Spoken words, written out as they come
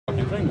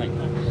thing like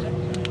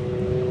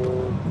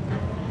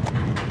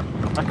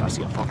that? I can't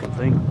see a fucking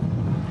thing.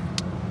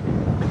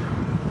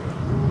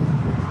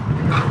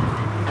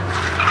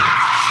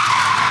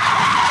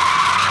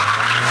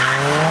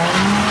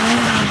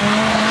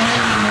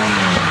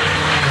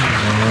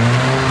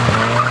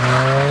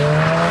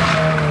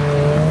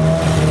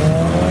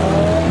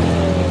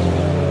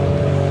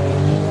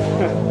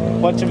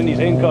 Watch him in his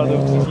own car though,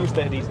 because he's used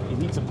to it. He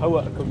needs some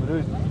power to come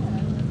through.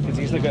 Because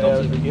he's not got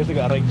a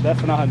right diff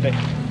and nothing, but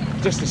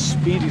just the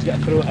speed he's got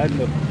to throw it in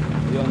though.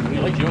 He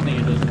likes your thing,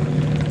 he does.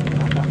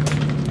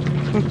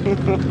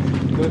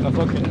 Look, my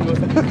fucking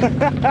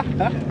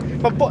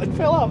my button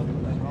fell off.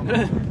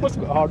 Must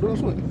have got hard or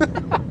something.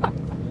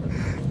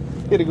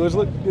 Here he goes,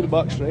 look, do the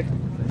back straight.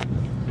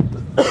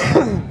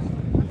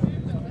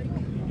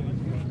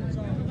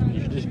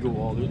 You should just go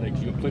all out, like,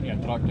 you've got plenty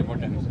of track to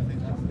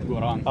fucking go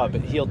around. Ah,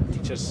 but he'll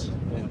teach us.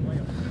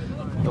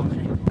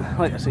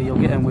 Like I say, you'll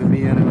get in with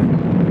me anyway.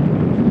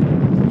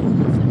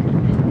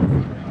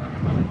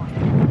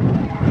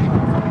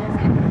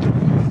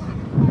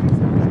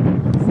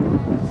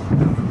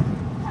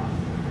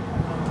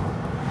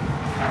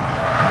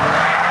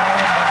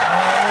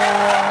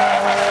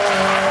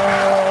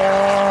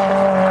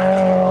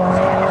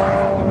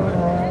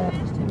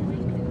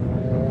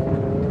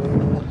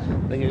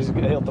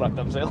 He'll track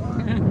himself.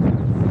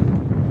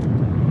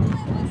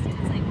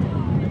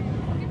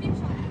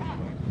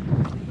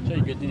 So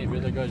you get in it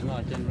with the guys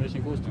now, 10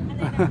 racing goes to.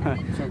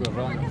 It's not going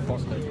wrong at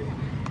first time.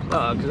 No,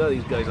 because all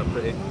these guys are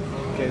pretty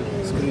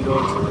screwed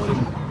on, so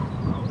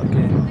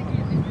okay.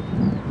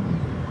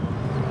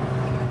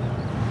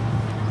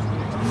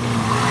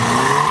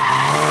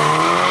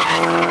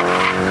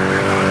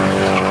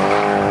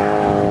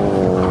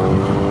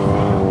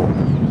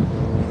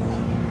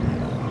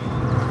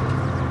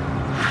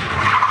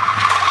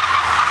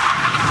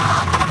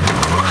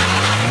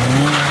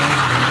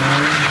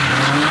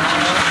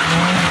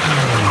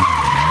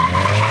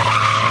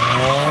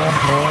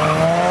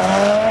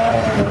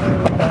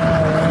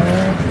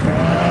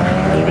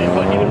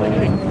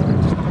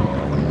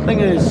 Thing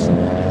is,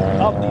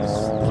 up these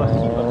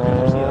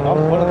trackkeepers here,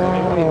 I'm one of them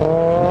anyway.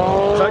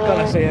 So I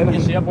can't say anything.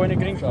 You see a boy in a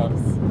green car?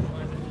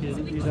 He's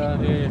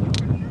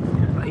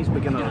He's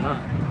beginner on that.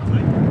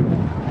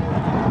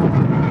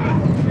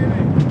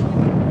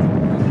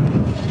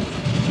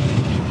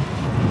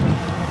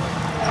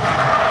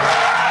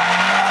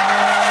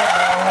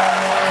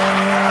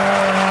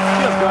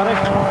 Cheers, Gary.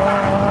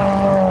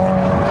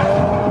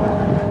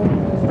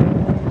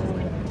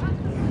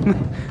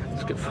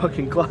 Let's get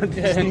fucking glad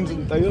stains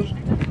and tires.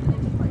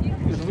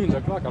 He's a wheels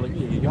are cracker like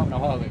you haven't a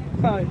Harley.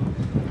 Aye.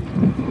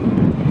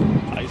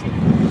 Nice.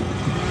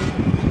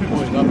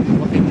 Boy, that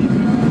fucking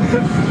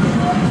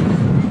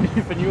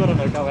if you were on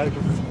a car, I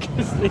could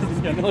say this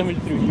guy nearly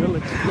went through your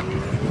legs.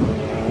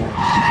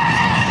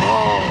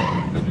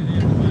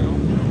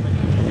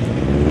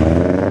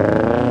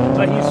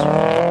 So he's...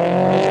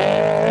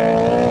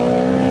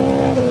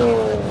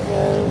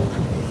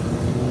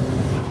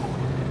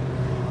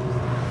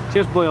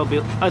 Cheers, boy, I'll be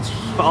like.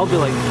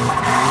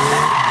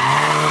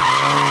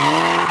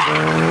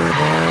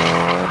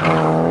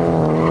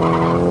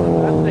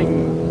 That thing,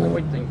 that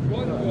white thing.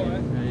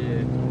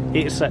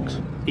 86.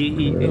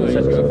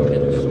 86.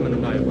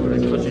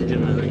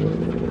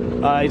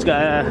 He's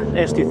got a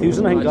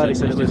S2000, I think Gary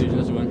said it was.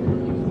 That's the one.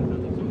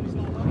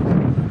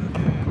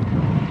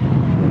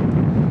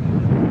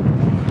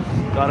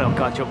 Gary will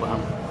catch up with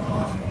him.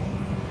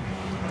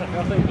 I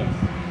think so.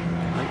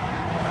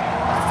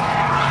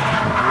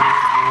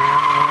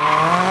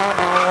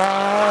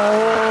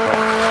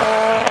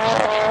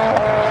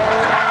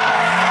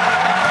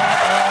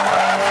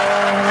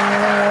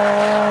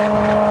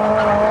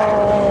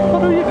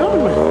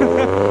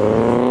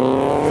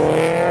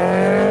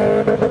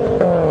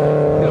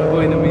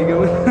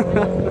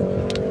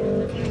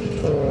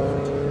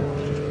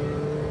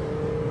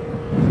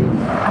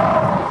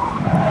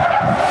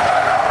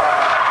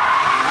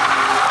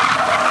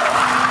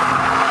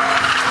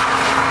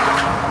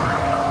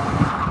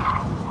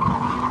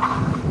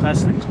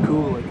 This thing's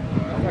cool, like,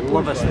 I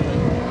love this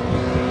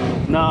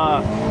thing.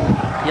 Nah,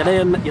 you're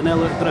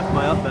nearly drift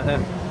by up, but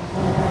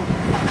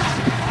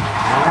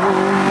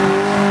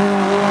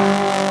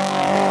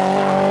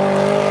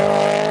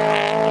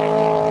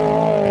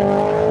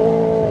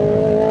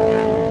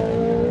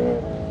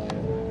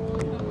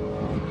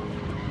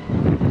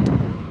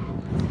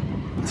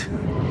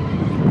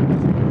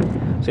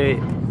See,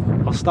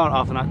 I'll start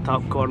off in that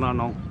top corner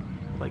and I'll,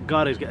 like,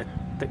 Gary's got to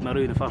take my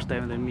route the first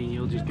time and then me and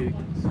you'll just go.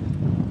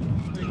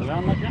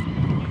 Around like that?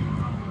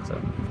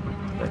 So,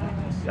 but,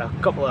 yeah,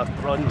 a couple of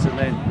runs and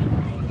then,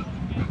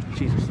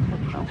 Jesus,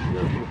 oh,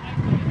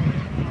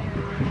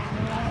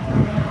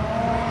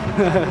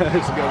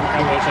 it's going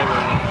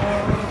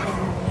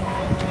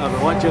to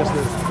be watch just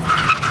this.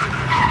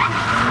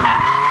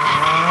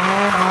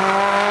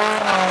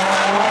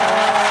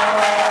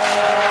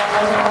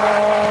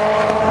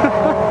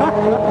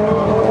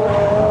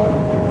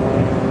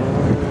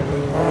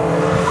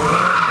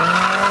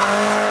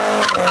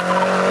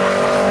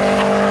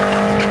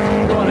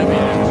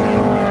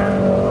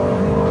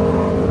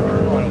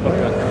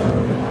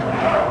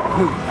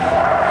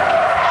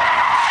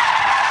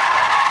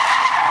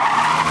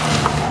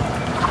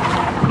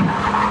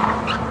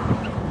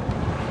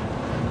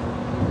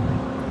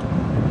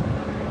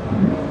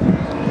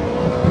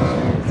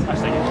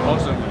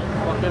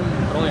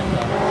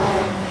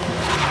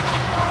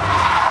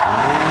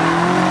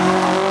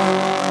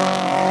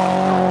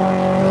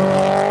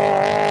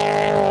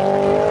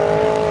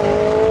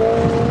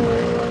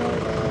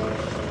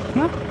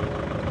 No?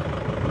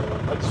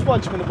 Just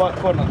watch him in the back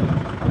corner.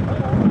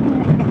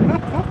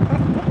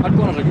 That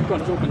corner's a good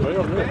corner to open, right?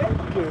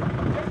 Okay.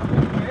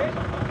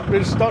 We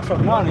just start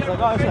from now and he's like,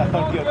 oh, actually, I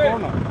can't get a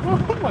corner.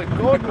 Oh my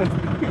god, man.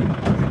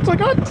 It's like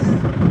that.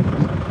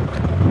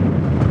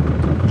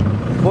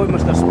 Boy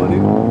must have spun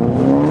it.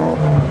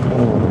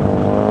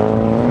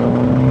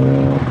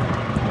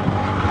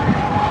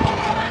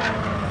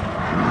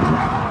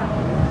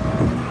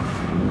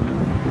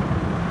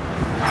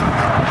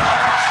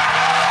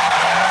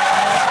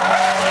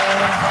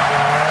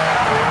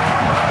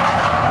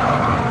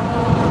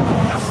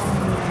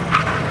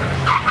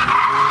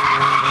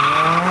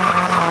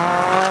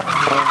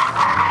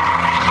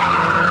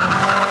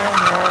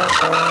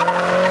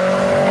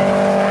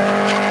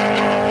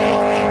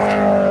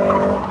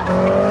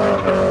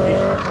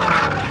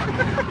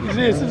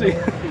 Is he?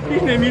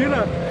 He's not meaning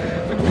that.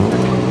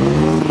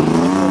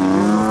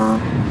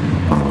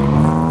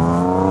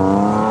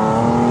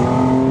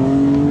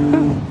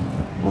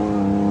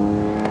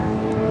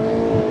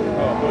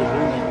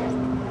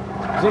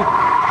 Is he?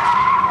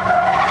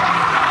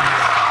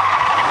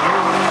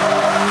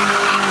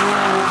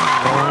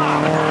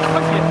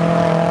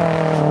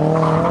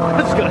 I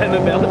just got hit in the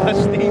belly with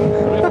steam.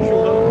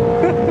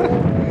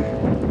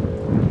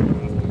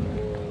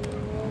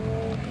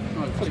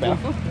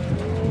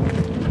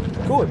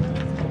 Good.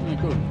 Yeah,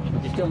 good.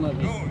 You still not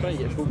trying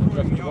to get full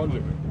drift to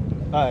volume.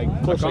 Aye,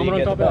 closer you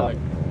get the better.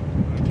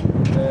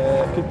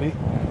 Could be.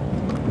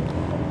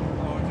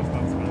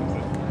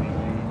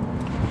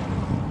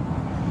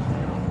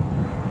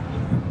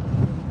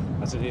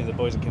 That's the day the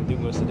boys that came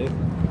doing most of the day.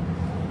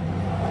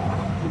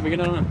 Did we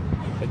get on it?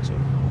 I think so.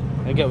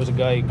 I think it was a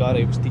guy,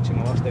 Gary, who was teaching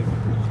the last time.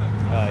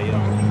 Yeah.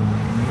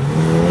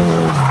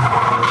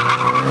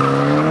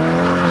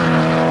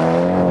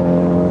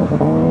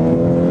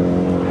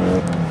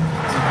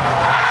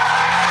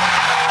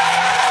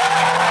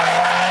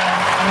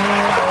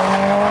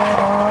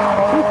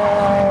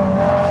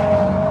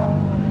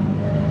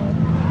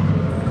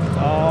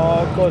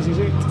 Is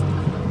it?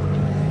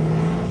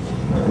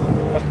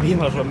 That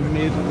beamers were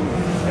amazing.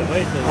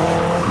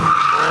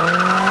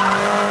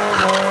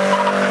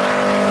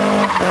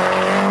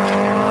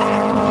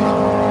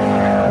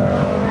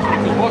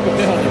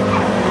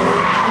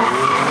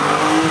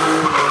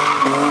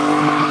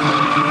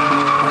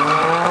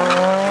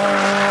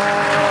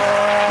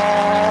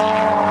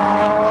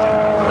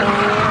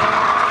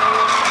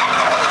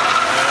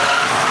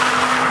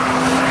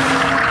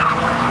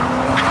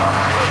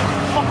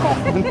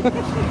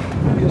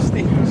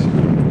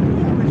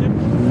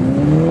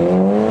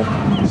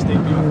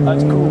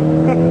 That's cool.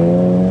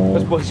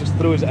 This boy just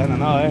throws it in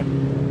and out, eh?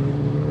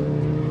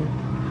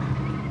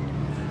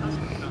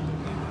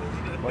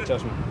 Watch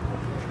this, man.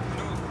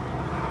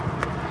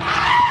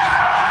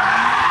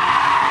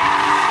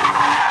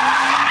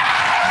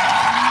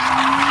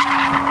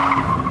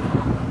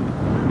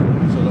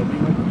 So that'll be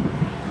one.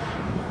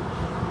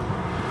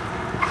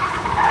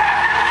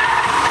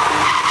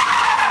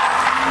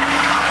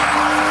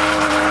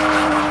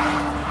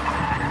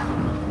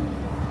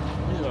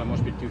 That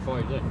must be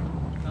 2.5, eh?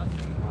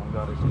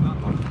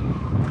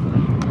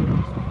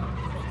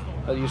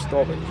 How do you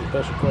stop it? You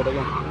press record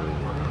again.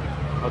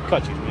 I'll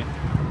cut you, mate.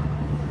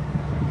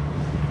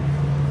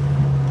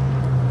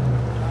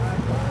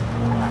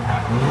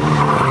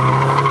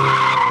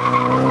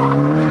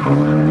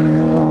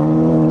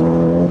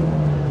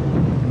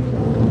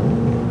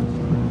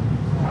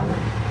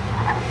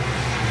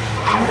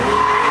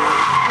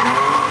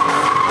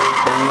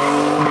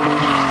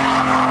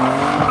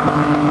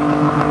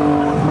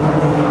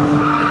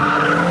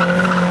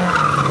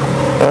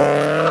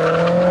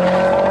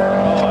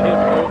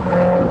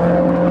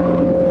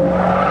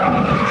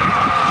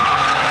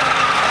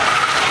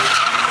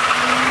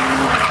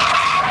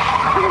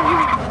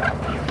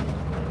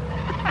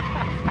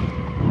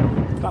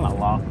 Kind of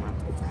laugh, man.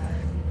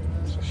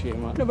 It's a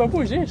shame, man. No, but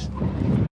what is this?